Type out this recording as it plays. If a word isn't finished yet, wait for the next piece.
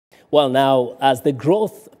Well, now, as the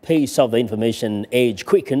growth pace of the information age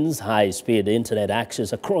quickens, high-speed internet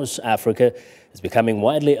access across Africa is becoming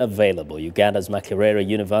widely available. Uganda's Makerere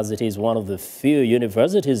University is one of the few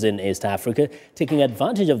universities in East Africa taking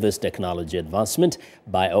advantage of this technology advancement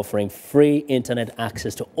by offering free internet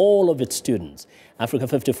access to all of its students. Africa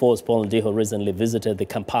 54's Paul Ndiho recently visited the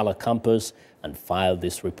Kampala campus and filed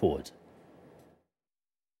this report.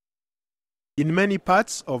 In many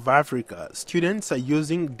parts of Africa, students are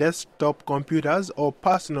using desktop computers or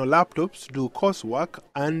personal laptops to do coursework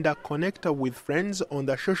and connect with friends on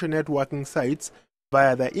the social networking sites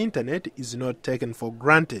via the internet is not taken for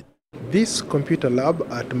granted. This computer lab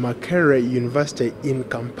at Makerere University in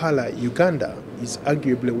Kampala, Uganda, is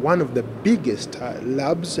arguably one of the biggest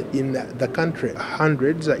labs in the country.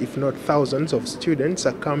 Hundreds, if not thousands, of students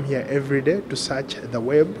come here every day to search the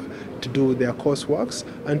web, to do their courseworks,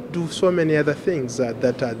 and do so many other things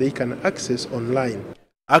that they can access online.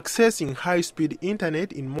 Accessing high-speed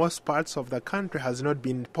internet in most parts of the country has not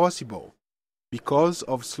been possible because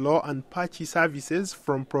of slow and patchy services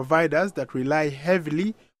from providers that rely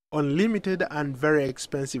heavily on limited and very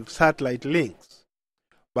expensive satellite links.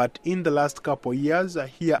 But in the last couple of years,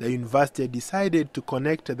 here the university decided to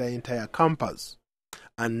connect the entire campus.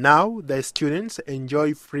 And now the students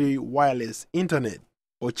enjoy free wireless internet.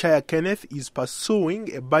 Ochaya Kenneth is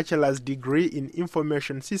pursuing a bachelor's degree in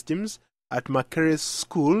information systems at Makerere's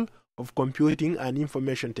School of Computing and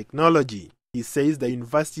Information Technology. He says the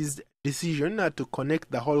university's decision to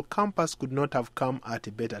connect the whole campus could not have come at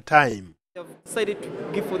a better time. I've decided to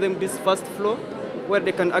give for them this first floor where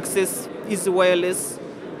they can access easy wireless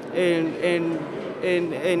and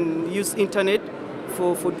use internet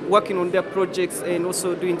for working on their projects and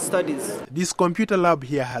also doing studies. This computer lab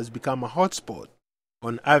here has become a hotspot.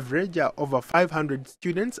 On average, over 500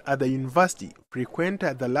 students at the university frequent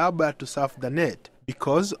the lab to surf the net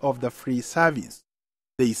because of the free service.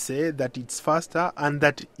 They say that it's faster and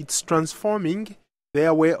that it's transforming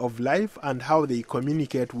their way of life and how they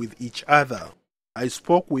communicate with each other. I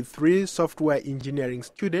spoke with 3 software engineering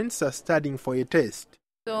students studying for a test.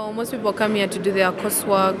 So most people come here to do their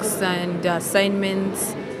courseworks and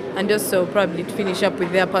assignments and also probably to finish up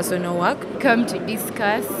with their personal work. Come to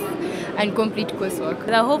discuss and complete coursework.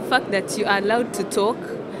 The whole fact that you are allowed to talk,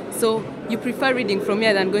 so you prefer reading from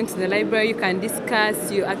here than going to the library, you can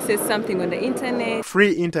discuss, you access something on the internet.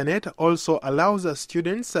 Free internet also allows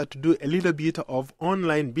students to do a little bit of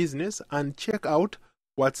online business and check out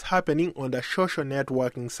what's happening on the social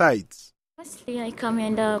networking sites. Firstly, I come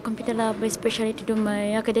in the computer lab especially to do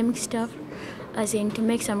my academic stuff, as in to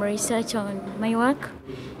make some research on my work.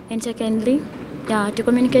 And secondly, to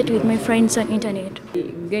communicate with my friends on internet. I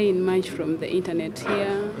gain much from the internet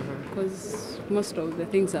here because most of the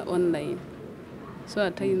things are online. So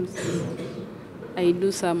at times I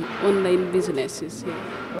do some online businesses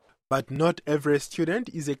here. But not every student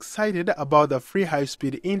is excited about the free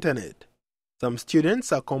high-speed internet. Some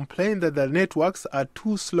students complain that the networks are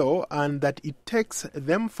too slow and that it takes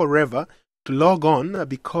them forever to log on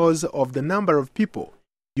because of the number of people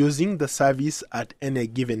using the service at any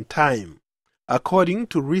given time. According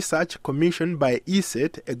to research commissioned by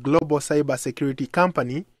ESET, a global cybersecurity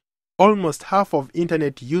company, almost half of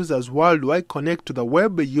internet users worldwide connect to the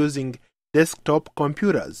web using desktop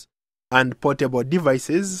computers and portable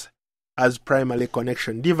devices as primary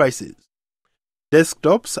connection devices.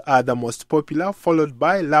 Desktops are the most popular, followed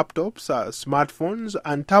by laptops, smartphones,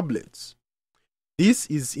 and tablets. This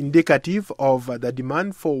is indicative of the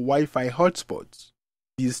demand for Wi-Fi hotspots.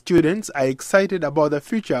 These students are excited about the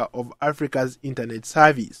future of Africa's internet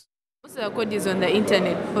service. Most of the code is on the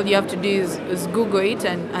internet. All you have to do is Google it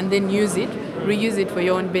and then use it, reuse it for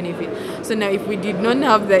your own benefit. So now if we did not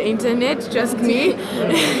have the internet, trust me,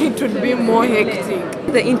 it would be more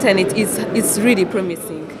hectic. The internet is really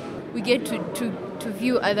promising. We get to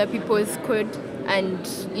view other people's code and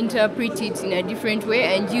interpret it in a different way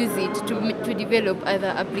and use it to develop other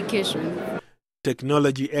applications.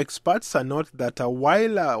 Technology experts note that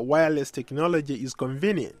while wireless technology is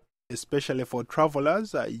convenient, especially for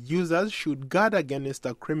travelers, users should guard against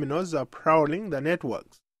criminals prowling the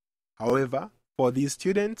networks. However, for these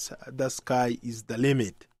students, the sky is the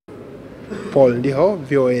limit. Paul Ndiho,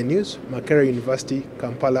 VOA News, Makerere University,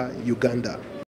 Kampala, Uganda.